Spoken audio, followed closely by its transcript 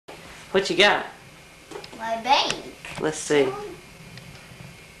What you got? My bank. Let's see.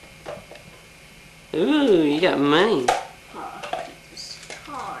 Ooh, you got money. Oh, this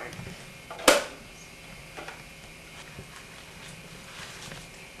card.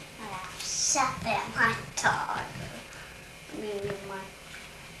 I have stuff in my dog.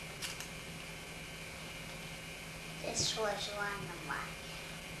 This was one of mine.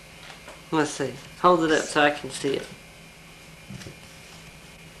 Let's see. Hold it up so I can see it.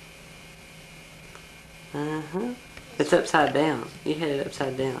 Uh-huh. It's upside down. You had it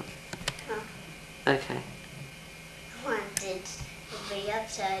upside down. Huh. Okay. I wanted it to be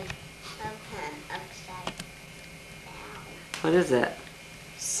upside up and upside down. What is that?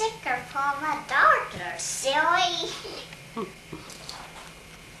 Sticker for my daughter, silly.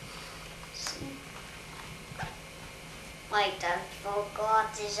 Wait, I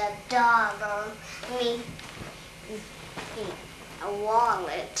forgot there's a dog or a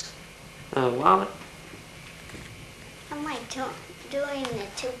wallet. A wallet? Am I doing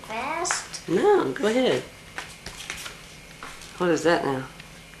it too fast? No, go ahead. What is that now?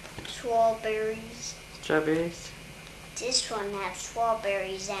 Strawberries. Strawberries? This one has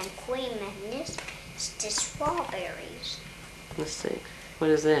strawberries and cream, and this is the strawberries. Let's see. What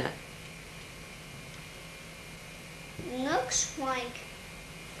is that? Looks like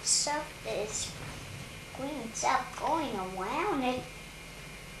stuff is green stuff going around it,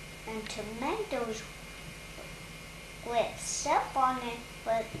 and tomatoes with stuff on it,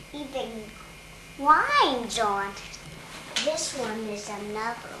 but even lines on it. This one is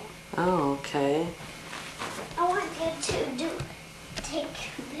another one. Oh, okay. I wanted to take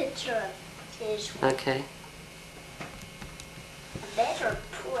a picture of this one. Okay. I better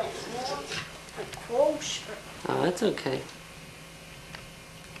put more closer. Oh, that's okay.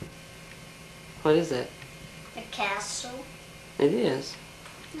 What is that? A castle. It is.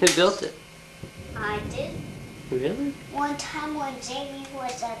 Who built it? I did. Really? One time when Jamie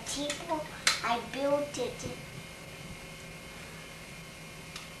was a teacher, I built it.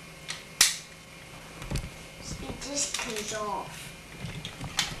 It just comes off.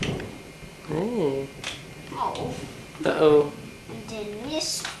 Hey. Oh. Uh-oh. And then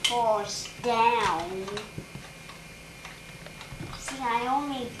this falls down. See, I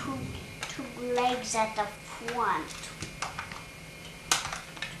only put 2 legs at the front.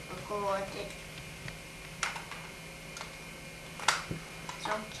 Record it. It's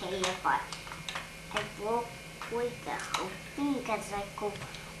okay if I broke with the whole thing because I could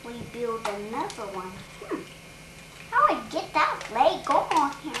rebuild another one. How I get that leg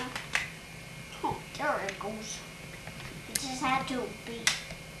on here? Oh, there it goes. It just had to be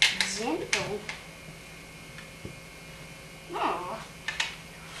gentle. Oh.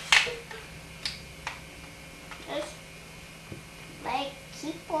 This leg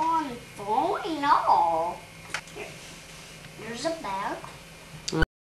keep on falling off. There's a bag.